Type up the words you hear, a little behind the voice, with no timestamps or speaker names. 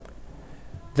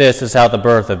This is how the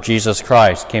birth of Jesus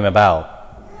Christ came about.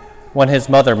 When his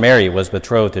mother Mary was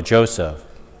betrothed to Joseph,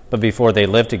 but before they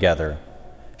lived together,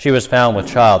 she was found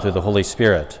with child through the Holy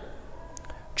Spirit.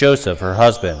 Joseph, her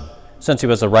husband, since he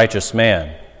was a righteous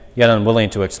man, yet unwilling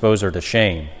to expose her to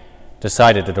shame,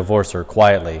 decided to divorce her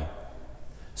quietly.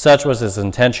 Such was his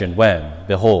intention when,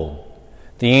 behold,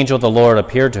 the angel of the Lord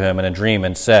appeared to him in a dream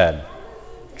and said,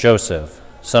 Joseph,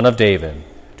 son of David,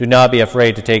 do not be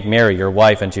afraid to take Mary, your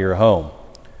wife, into your home,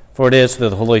 for it is through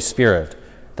the Holy Spirit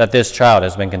that this child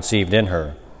has been conceived in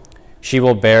her. She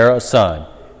will bear a son,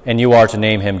 and you are to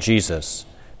name him Jesus,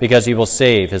 because he will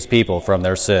save his people from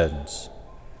their sins.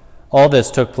 All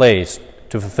this took place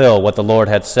to fulfill what the Lord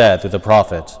had said through the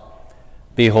prophet.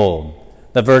 Behold,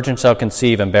 the virgin shall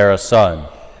conceive and bear a son,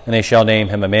 and they shall name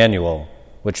him Emmanuel,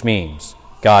 which means,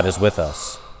 God is with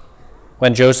us.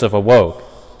 When Joseph awoke,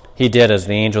 he did as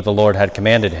the angel of the Lord had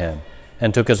commanded him,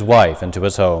 and took his wife into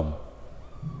his home.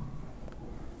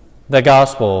 The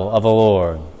Gospel of the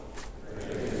Lord.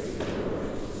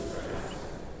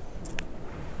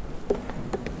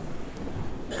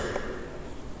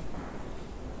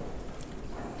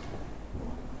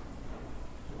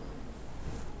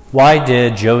 Why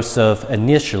did Joseph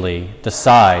initially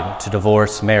decide to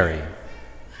divorce Mary?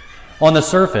 On the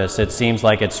surface, it seems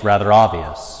like it's rather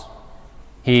obvious.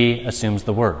 He assumes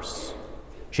the worst.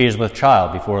 She is with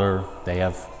child before they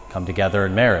have come together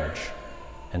in marriage.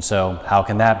 And so, how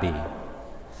can that be?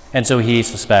 And so he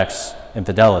suspects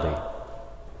infidelity.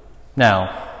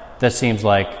 Now, this seems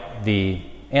like the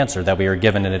answer that we are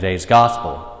given in today's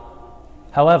gospel.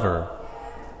 However,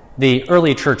 the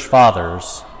early church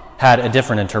fathers had a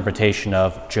different interpretation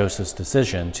of Joseph's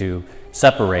decision to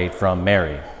separate from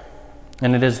Mary.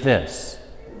 And it is this,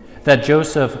 that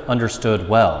Joseph understood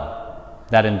well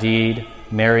that indeed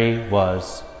Mary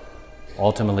was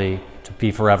ultimately to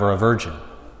be forever a virgin,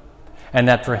 and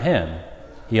that for him,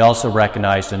 he also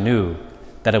recognized and knew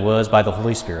that it was by the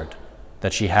Holy Spirit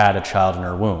that she had a child in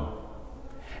her womb.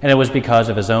 And it was because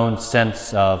of his own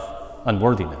sense of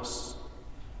unworthiness,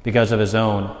 because of his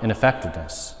own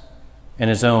ineffectiveness, and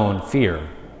his own fear,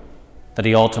 that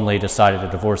he ultimately decided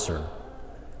to divorce her,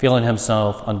 feeling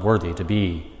himself unworthy to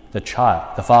be the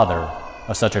father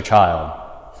of such a child,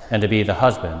 and to be the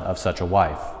husband of such a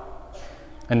wife.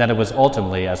 And that it was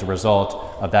ultimately as a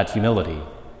result of that humility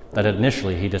that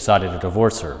initially he decided to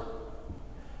divorce her.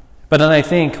 But then I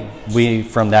think we,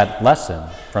 from this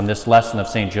lesson of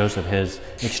St. Joseph, his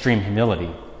extreme humility,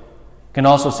 can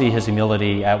also see his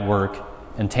humility at work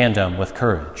in tandem with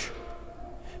courage.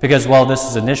 Because while this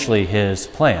is initially his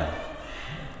plan,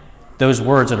 those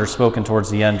words that are spoken towards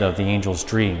the end of the angel's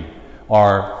dream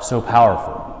are so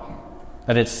powerful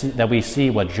that we see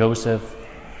what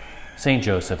St.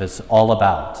 Joseph is all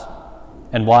about,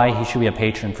 and why he should be a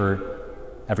patron for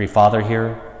every father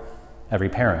here, every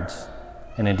parent,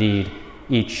 and indeed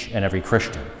each and every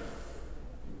Christian.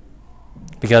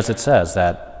 Because it says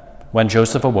that when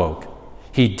Joseph awoke,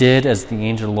 he did as the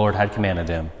angel of the Lord had commanded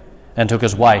him, and took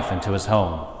his wife into his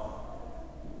home.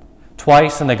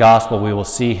 Twice in the gospel we will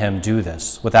see him do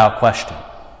this without question.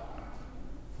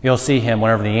 You'll see him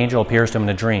whenever the angel appears to him in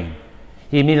a dream.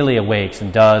 He immediately awakes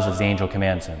and does as the angel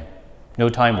commands him. No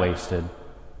time wasted,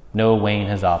 no weighing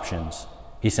his options.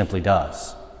 He simply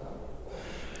does.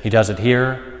 He does it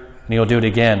here, and he'll do it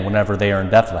again whenever they are in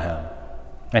Bethlehem,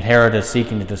 and Herod is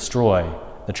seeking to destroy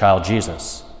the child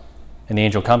Jesus. And the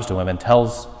angel comes to him and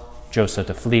tells Joseph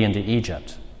to flee into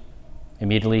Egypt.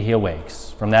 Immediately he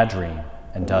awakes from that dream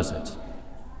and does it.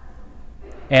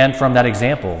 And from that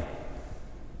example,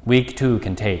 we too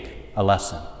can take a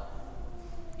lesson.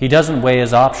 He doesn't weigh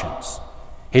his options.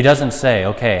 He doesn't say,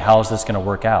 okay, how is this going to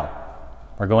work out?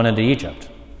 We're going into Egypt.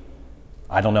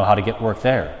 I don't know how to get work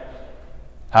there.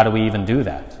 How do we even do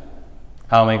that?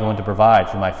 How am I going to provide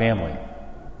for my family?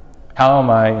 How am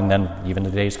I, and then even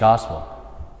today's gospel,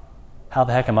 how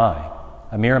the heck am I,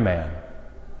 a mere man,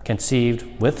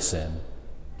 conceived with sin,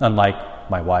 unlike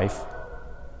my wife,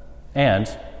 and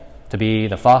to be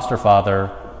the foster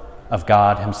father of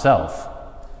God himself?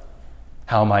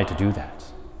 How am I to do that?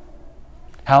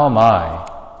 How am I,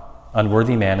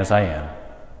 unworthy man as I am,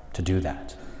 to do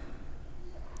that?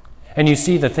 And you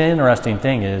see, the interesting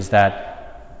thing is that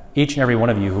each and every one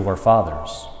of you who are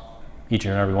fathers, each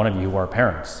and every one of you who are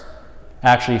parents,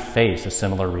 actually face a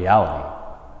similar reality.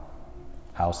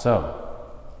 How so?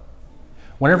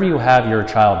 Whenever you have your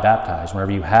child baptized,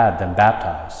 whenever you had them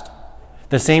baptized,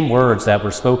 the same words that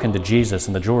were spoken to Jesus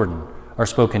in the Jordan are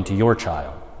spoken to your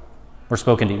child, were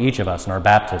spoken to each of us in our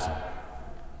baptism.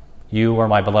 You are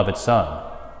my beloved son,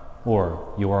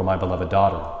 or you are my beloved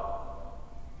daughter.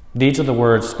 These are the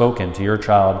words spoken to your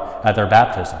child at their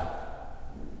baptism.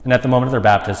 And at the moment of their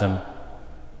baptism,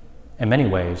 in many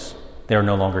ways, they are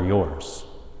no longer yours.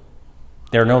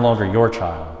 They are no longer your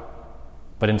child,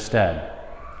 but instead,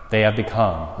 they have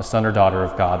become a son or daughter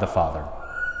of God the Father.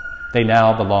 They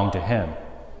now belong to Him,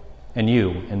 and you,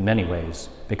 in many ways,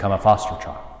 become a foster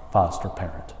child, foster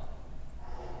parent.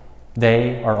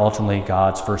 They are ultimately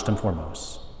God's first and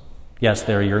foremost. Yes,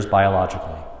 they are yours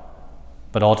biologically,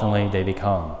 but ultimately they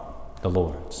become the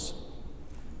Lord's.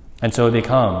 And so it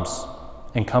becomes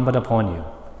incumbent upon you,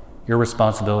 your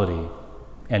responsibility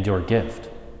and your gift,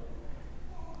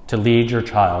 to lead your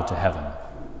child to heaven,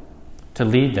 to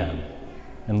lead them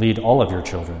and lead all of your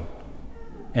children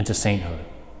into sainthood.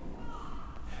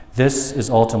 This is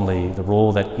ultimately the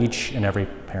role that each and every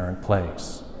parent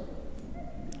plays.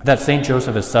 That St.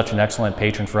 Joseph is such an excellent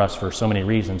patron for us for so many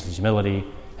reasons, his humility,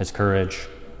 his courage,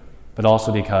 but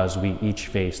also because we each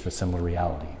face the similar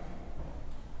reality.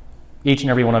 Each and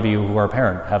every one of you who are a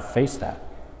parent have faced that.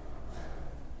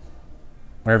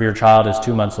 Whenever your child is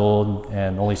 2 months old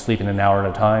and only sleeping an hour at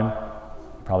a time,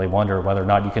 you probably wonder whether or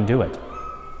not you can do it.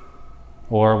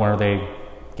 Or when they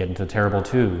get into terrible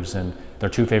twos and their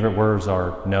two favorite words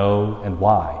are no and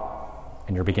why,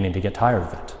 and you're beginning to get tired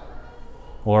of it.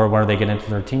 Or when they get into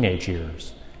their teenage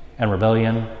years and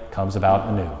rebellion comes about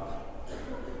anew.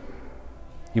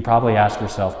 You probably ask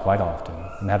yourself quite often,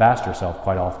 and have asked yourself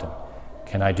quite often,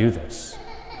 can I do this?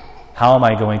 How am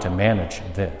I going to manage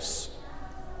this?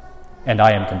 And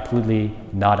I am completely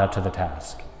not up to the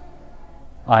task.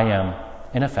 I am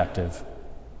ineffective,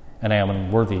 and I am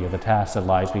unworthy of the task that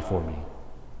lies before me.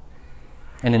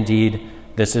 And indeed,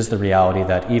 this is the reality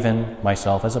that even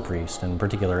myself as a priest, and in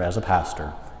particular as a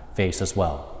pastor, face as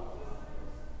well.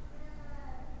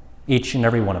 Each and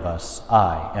every one of us,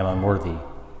 I am unworthy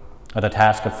of the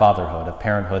task of fatherhood, of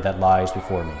parenthood that lies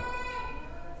before me.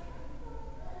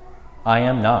 I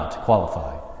am not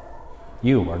qualified.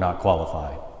 You are not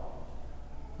qualified.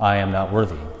 I am not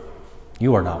worthy.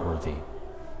 You are not worthy.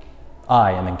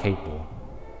 I am incapable.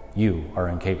 You are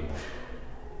incapable.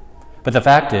 But the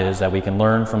fact is that we can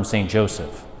learn from St.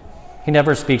 Joseph. He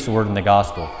never speaks a word in the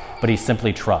gospel, but he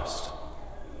simply trusts.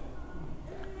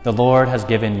 The Lord has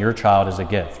given your child as a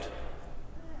gift.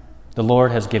 The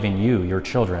Lord has given you, your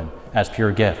children, as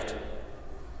pure gift.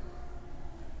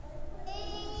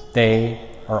 They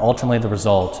are ultimately the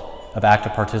result of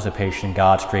active participation in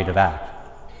God's creative act.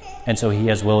 And so he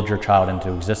has willed your child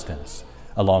into existence,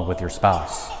 along with your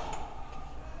spouse.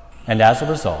 And as a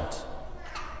result,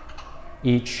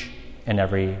 each and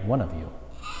every one of you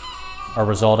are a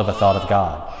result of a thought of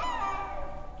God.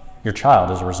 Your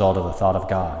child is a result of the thought of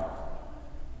God.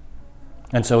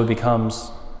 And so it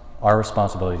becomes our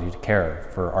responsibility to care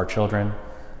for our children,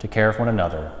 to care for one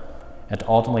another, and to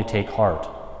ultimately take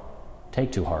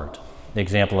to heart, the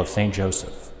example of St.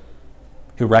 Joseph,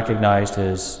 who recognized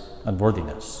his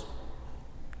unworthiness,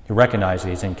 who recognized that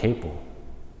he's incapable,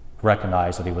 who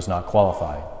recognized that he was not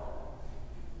qualified.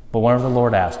 But whenever the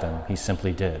Lord asked him, he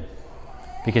simply did,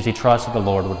 because he trusted the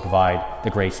Lord would provide the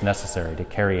grace necessary to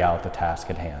carry out the task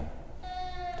at hand,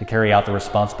 to carry out the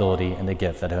responsibility and the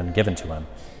gift that had been given to him,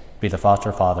 be the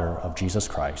foster father of Jesus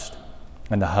Christ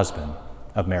and the husband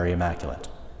of Mary Immaculate.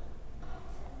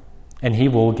 And he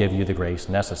will give you the grace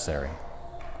necessary.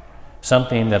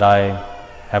 Something that I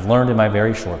have learned in my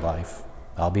very short life,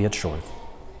 albeit short,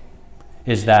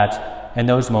 is that in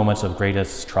those moments of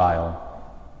greatest trial,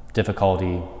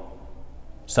 difficulty,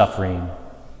 suffering,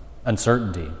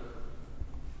 uncertainty,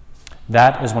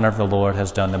 that is whenever the Lord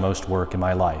has done the most work in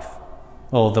my life,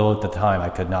 although at the time I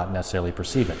could not necessarily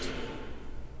perceive it.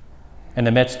 In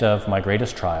the midst of my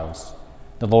greatest trials,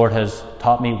 the Lord has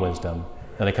taught me wisdom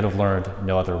that I could have learned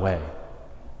no other way.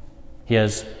 He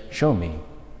has shown me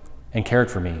and cared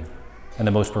for me in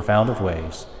the most profound of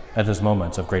ways at those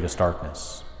moments of greatest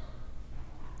darkness.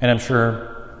 And I'm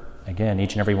sure, again,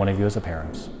 each and every one of you as a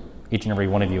parent, each and every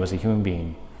one of you as a human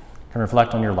being, can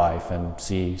reflect on your life and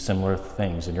see similar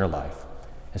things in your life,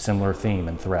 a similar theme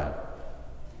and thread.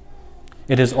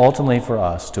 It is ultimately for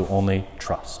us to only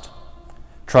trust.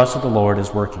 Trust that the Lord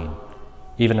is working,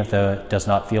 even if it does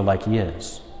not feel like he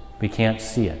is. We can't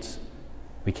see it.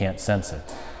 We can't sense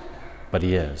it. But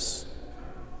he is.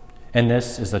 And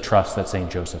this is the trust that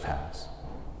St. Joseph has,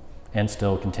 and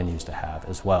still continues to have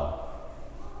as well.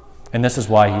 And this is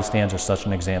why he stands as such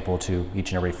an example to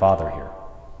each and every father here.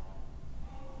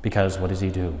 Because what does he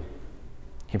do?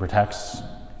 He protects,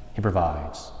 he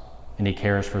provides, and he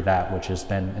cares for that which has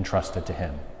been entrusted to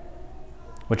him,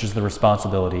 which is the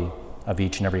responsibility of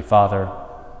each and every father,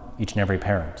 each and every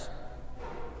parent.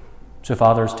 So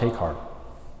fathers, take heart.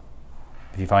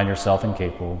 If you find yourself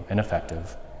incapable,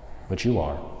 ineffective, which you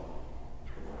are,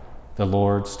 the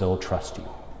Lord still trusts you.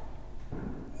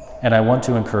 And I want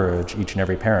to encourage each and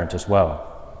every parent as well,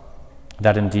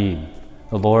 that indeed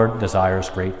the Lord desires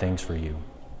great things for you.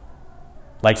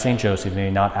 Like St. Joseph, you may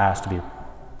not ask to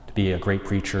be a great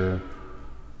preacher,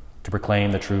 to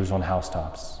proclaim the truths on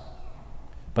housetops.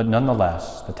 But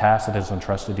nonetheless, the task that is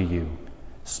entrusted to you,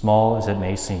 small as it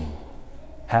may seem,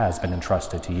 has been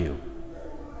entrusted to you.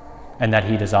 And that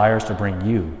he desires to bring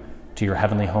you to your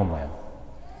heavenly homeland,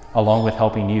 along with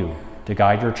helping you to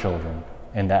guide your children,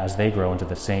 and that as they grow into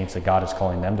the saints that God is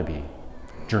calling them to be,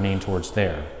 journeying towards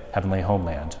their heavenly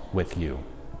homeland with you.